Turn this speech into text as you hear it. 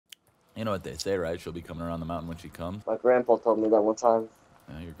You know what they say, right? She'll be coming around the mountain when she comes. My grandpa told me that one time.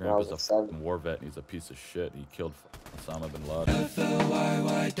 Yeah, your When I was grandpa's a like 7. fucking war vet and he's a piece of shit. He killed Osama bin Laden.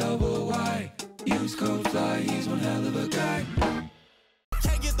 Flyy. Use code Flyy. He's one hell of a guy.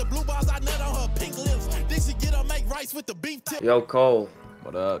 Can't get the blue balls, I nut on her pink lips. Then she get her make rice with the beef tip. Yo, Cole.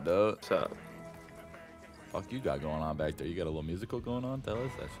 What up, dude? What's up? Fuck you got going on back there? You got a little musical going on? Tell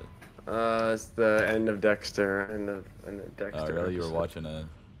us that shit. It's the end of Dexter. End of Dexter. Oh, really? You were watching a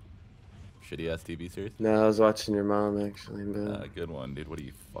shitty ass TV series? No, I was watching your mom actually, but Good one, dude. What are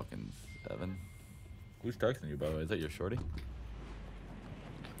you, fucking 7? Who's texting you, by the way? Is that your shorty?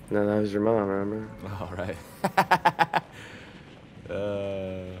 no, that was your mom, remember? All right.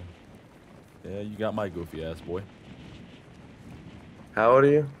 Yeah, you got my goofy ass, boy. How old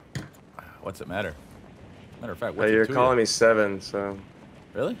are you? What's it matter? Matter of fact, Oh, what's you're it to calling you? me 7, so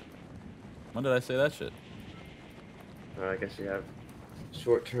Really? When did I say that shit? I guess you have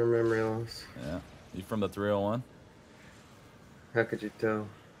short-term memory loss. Yeah. You from the 301? How could you tell?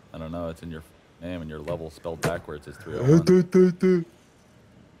 I don't know. It's in your name and your level spelled backwards is 301.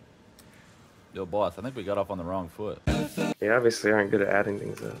 Yo, boss, I think we got off on the wrong foot. You obviously aren't good at adding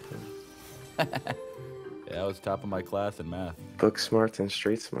things up. Yeah, I was top of my class in math. Book smarts and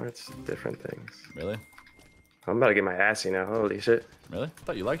street smarts, different things. Really? I'm about to get my assy now. Holy shit. Really? I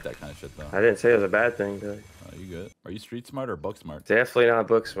thought you liked that kind of shit, though. I didn't say it was a bad thing, Billy. Oh, you good? Are you street smart or book smart? Definitely not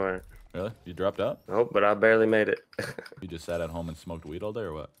book smart. Really? You dropped out? Nope, but I barely made it. You just sat at home and smoked weed all day,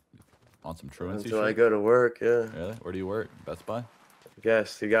 or what? On some truancy Until I shit? go to work, yeah. Really? Where do you work? Best Buy?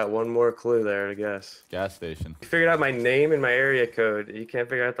 Guess. You got one more clue there to guess. Gas station. You figured out my name and my area code. You can't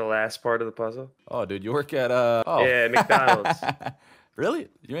figure out the last part of the puzzle? Oh, dude, you work at, oh. Yeah, McDonald's. Really?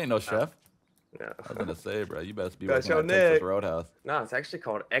 You ain't no chef? No. I was gonna say, bro, you best be That's working your at Texas neck. Roadhouse. No, it's actually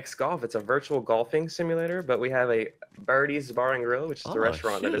called X Golf. It's a virtual golfing simulator, but we have a Birdie's Bar and Grill, which is Oh, the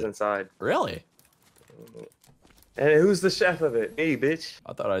restaurant that shit. is inside. Really? And who's the chef of it? Me, bitch.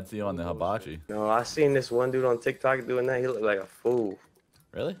 I thought I'd see you on the hibachi. No, I seen this one dude on TikTok doing that. He looked like a fool.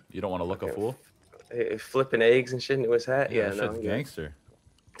 Really? You don't want to look a fool? Flipping eggs and shit into his hat. Yeah, that no. shit's gangster.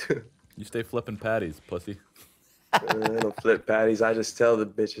 You stay flipping patties, pussy. I don't flip patties. I just tell the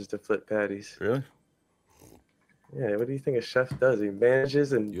bitches to flip patties. Really? Yeah, what do you think a chef does? He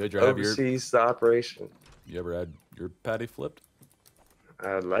manages and You ever have your- oversees the operation. You ever had your patty flipped?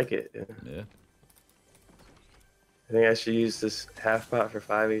 I would like it. Yeah. Yeah. I think I should use this half pot for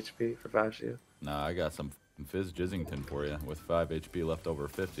 5 HP for 5 shield. Nah, I got some Fizz Jizzington for you with 5 HP left over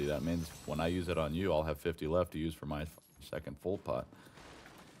 50. That means when I use it on you, I'll have 50 left to use for my second full pot.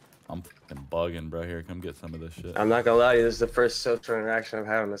 I'm fucking bugging, bro. Here, come get some of this shit. I'm not gonna lie to you, this is the first social interaction I've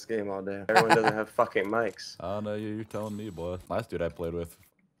had on this game all day. Everyone doesn't have fucking mics. I don't know, you're telling me, boy. Last dude I played with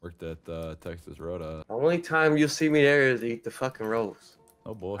worked at Texas Roadhouse. The only time you'll see me there is to eat the fucking rolls.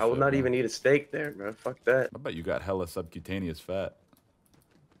 No bullshit. I will not bro. even eat a steak there, bro. Fuck that. I bet you got hella subcutaneous fat.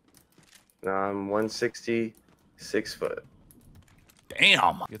 No, I'm 160, 6 foot.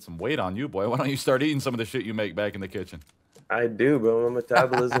 Damn! Get some weight on you, boy. Why don't you start eating some of the shit you make back in the kitchen? I do, bro. My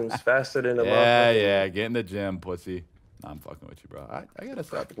metabolism's faster than a Yeah, motherfucker. yeah. Get in the gym, pussy. Nah, I'm fucking with you, bro. I gotta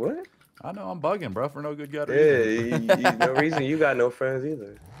stop. What? I know I'm bugging, bro, for no good god Yeah, reason. no reason you got no friends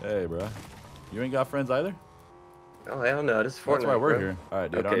either. Hey, bro. You ain't got friends either? Oh, hell no. This is Fortnite, That's why we're bro. here. All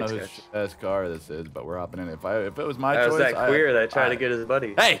right, dude. I Okay, don't know whose sketch. ass car this is, but we're hopping in. If it was my That choice, was that queer that tried to get his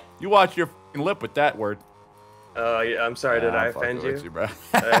buddy. Hey, you watch your fucking lip with that word. Oh, yeah, I'm sorry. Did Nah, I I'm fucking offend you? with you, bro.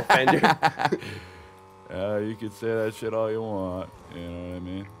 Did I offend you? You can say that shit all you want. You know what I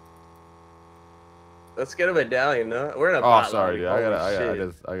mean? Let's get a medallion, no? We're in a Oh, pot sorry, lobby. dude.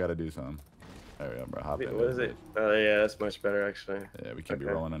 Holy I gotta do something. There we go, bro. Hop shit. in. What is it? Oh, yeah, that's much better, actually. Yeah, we can't be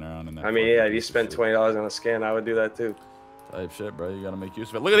Okay. rolling around in that. I mean, fucking yeah, if you piece of spent shit. $20 on a scan, I would do that too. Type shit, bro. You gotta make use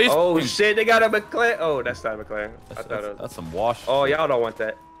of it. Look at these. Oh, fucking- shit, they got a McLaren. Oh, that's not a McLaren. I That's, thought it that's, was. that's some wash. Oh, shit. y'all don't want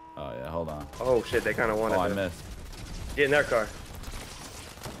that. Oh yeah, hold on. Oh, shit, they kind of wanted Oh, I that. missed. Get in their car.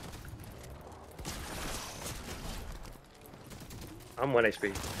 I'm 1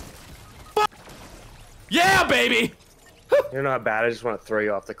 HP. Yeah, baby. You're not bad. I just want to throw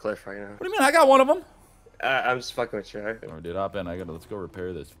you off the cliff right now. What do you mean? I got one of them. I'm just fucking with you, right? Oh, dude, hop in. Let's go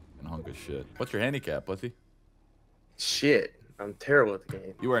repair this fucking hunk of shit. What's your handicap, pussy? Shit. I'm terrible at the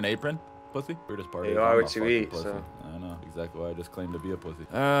game. You wear an apron, pussy? We're just partying. You are I'm a what you fucking eat, pussy. so. I know exactly why I just claimed to be a pussy.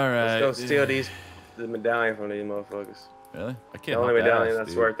 All right. Let's go steal the medallion from these motherfuckers. Really? I can't. The only hump medallion ass, that's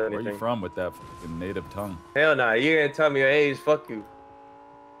dude. worth Where are anything. you from with that fucking native tongue? Hell nah, you're gonna tell me your age, fuck you.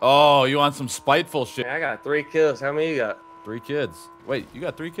 Oh, you on some spiteful shit? Man, I got 3 kills. How many you got? 3 kids. Wait, you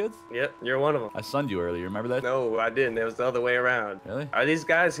got 3 kids? Yep, you're one of them. I sunned you earlier. Remember that? No, I didn't. It was the other way around. Really? Are these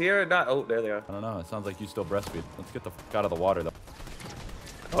guys here or not? Oh, there they are. I don't know. It sounds like you still breastfeed. Let's get the fuck out of the water, though.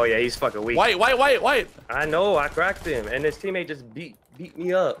 Oh yeah, he's fucking weak. White. I know, I cracked him, and his teammate just beat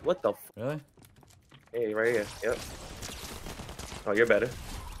me up. What the? Really? Hey, right here. Yep. Oh, you're better.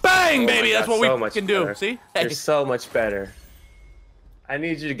 Bang, Oh baby. my That's God, what so we much can do. better. See? You're so much better. I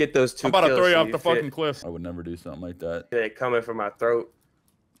need you to get those 2 I'm about to kills throw you so off the fit. fucking cliff. I would never do something like that. They're coming from my throat.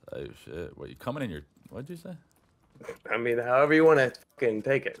 Oh shit! What, you coming in your? What'd you say? I mean, however you want to fucking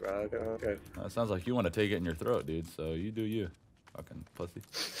take it, bro. Okay. It sounds like you want to take it in your throat, dude. So you do you, fucking pussy.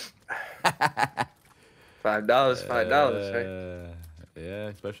 $5, right? Yeah,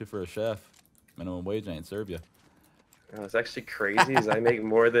 especially for a chef. Minimum wage ain't serve you. Oh, it's actually crazy. Is I make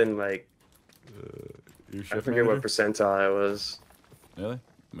more than like Your I chef forget what manager? percentile I was Really?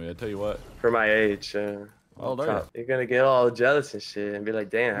 I mean, I tell you what. for my age. How old are you? You're gonna get all jealous and shit and be like,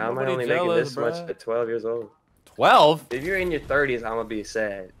 damn, how am I Nobody only making jealous, this much bruh. at 12 years old? 12? If you're in your 30s, I'm gonna be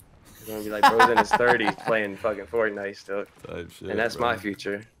sad. You're gonna be like, bro's in his 30s playing fucking Fortnite still. Type shit, And that's bro. my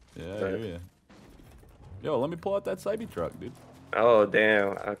future. Yeah, I but- hear ya. Yo, let me pull out that Cybe truck, dude. Oh, damn.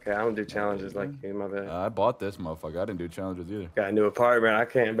 Okay, I don't do challenges like you, my bad. I bought this motherfucker. I didn't do challenges either. Got a new apartment. I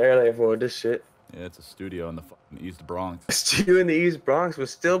can't barely afford this shit. Yeah, it's a studio in the fucking East Bronx. Stew in the East Bronx would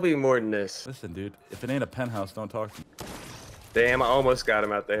still be more than this. Listen, dude, if it ain't a penthouse, don't talk to me. Damn, I almost got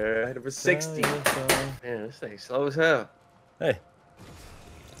him out there. I had it for 60. Man, this thing slow as hell. Hey.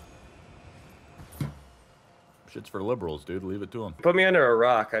 Shit's for liberals, dude. Leave it to them. Put me under a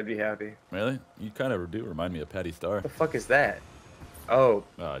rock, I'd be happy. Really? You kind of do remind me of Patty Starr. What the fuck is that? Oh,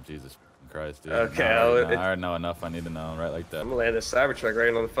 Oh, Jesus Christ, dude. Okay, I I'll- already know enough. I need to know right like that. I'm gonna land this Cybertruck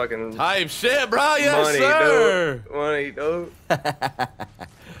right on the fucking Type shit, bro. Yes, money, sir. dude. Money, dude.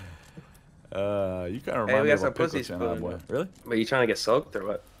 You kind of Hey, remind we me got of some a pickle pussy channel, spoon. boy. Really? But you trying to get soaked or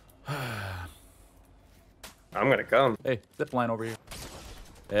what? I'm gonna come. Hey, zip line over here.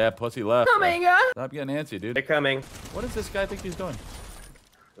 Yeah, pussy left. Oh my god. Stop getting antsy, They're dude. coming. What does this guy think he's doing?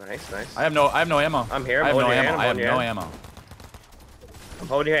 Nice, nice. I have no ammo. I'm here, I'm I have no holding your ammo. hand, I have I'm holding no your ammo. I'm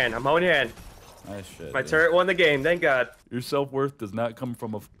holding your hand. I'm holding your hand. Nice shit. My dude. turret won the game. Thank God. Your self-worth does not come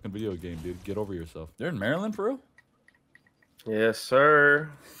from a fucking video game, dude. Get over yourself. They're in Maryland, for real? Yes, sir.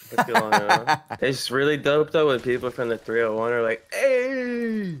 Took you long enough. It's really dope though when people from the 301 are like,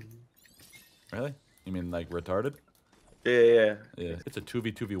 "Hey." Really? You mean like retarded? Yeah. Yeah. It's a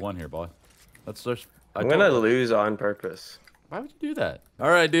 2v2v1 here, boy. Let's just. I'm gonna lose on purpose. Why would you do that? All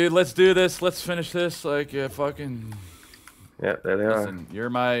right, dude. Let's do this. Let's finish this. Like, fucking. Yep, there they are. Listen,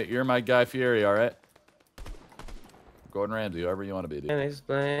 you're my Guy Fieri, all right? Gordon Ramsey, whoever you want to be, dude. Can't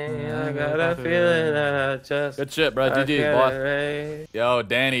explain. I got a feeling that I just. Good shit, bro. I GG's, get boss. it right. Yo,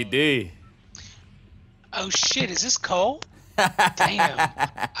 Danny D. Oh shit, is this Cole? Damn.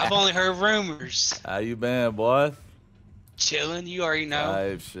 I've only heard rumors. How you been, boy? Chilling, you already know.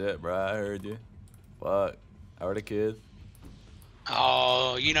 Type shit, bro. I heard you. Fuck. How are the kids?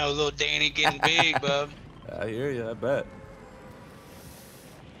 Oh, you know, little Danny getting big, bub. I hear you. I bet.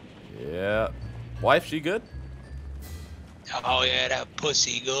 Yeah. Wife, she good? Oh yeah, that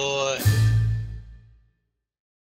pussy good.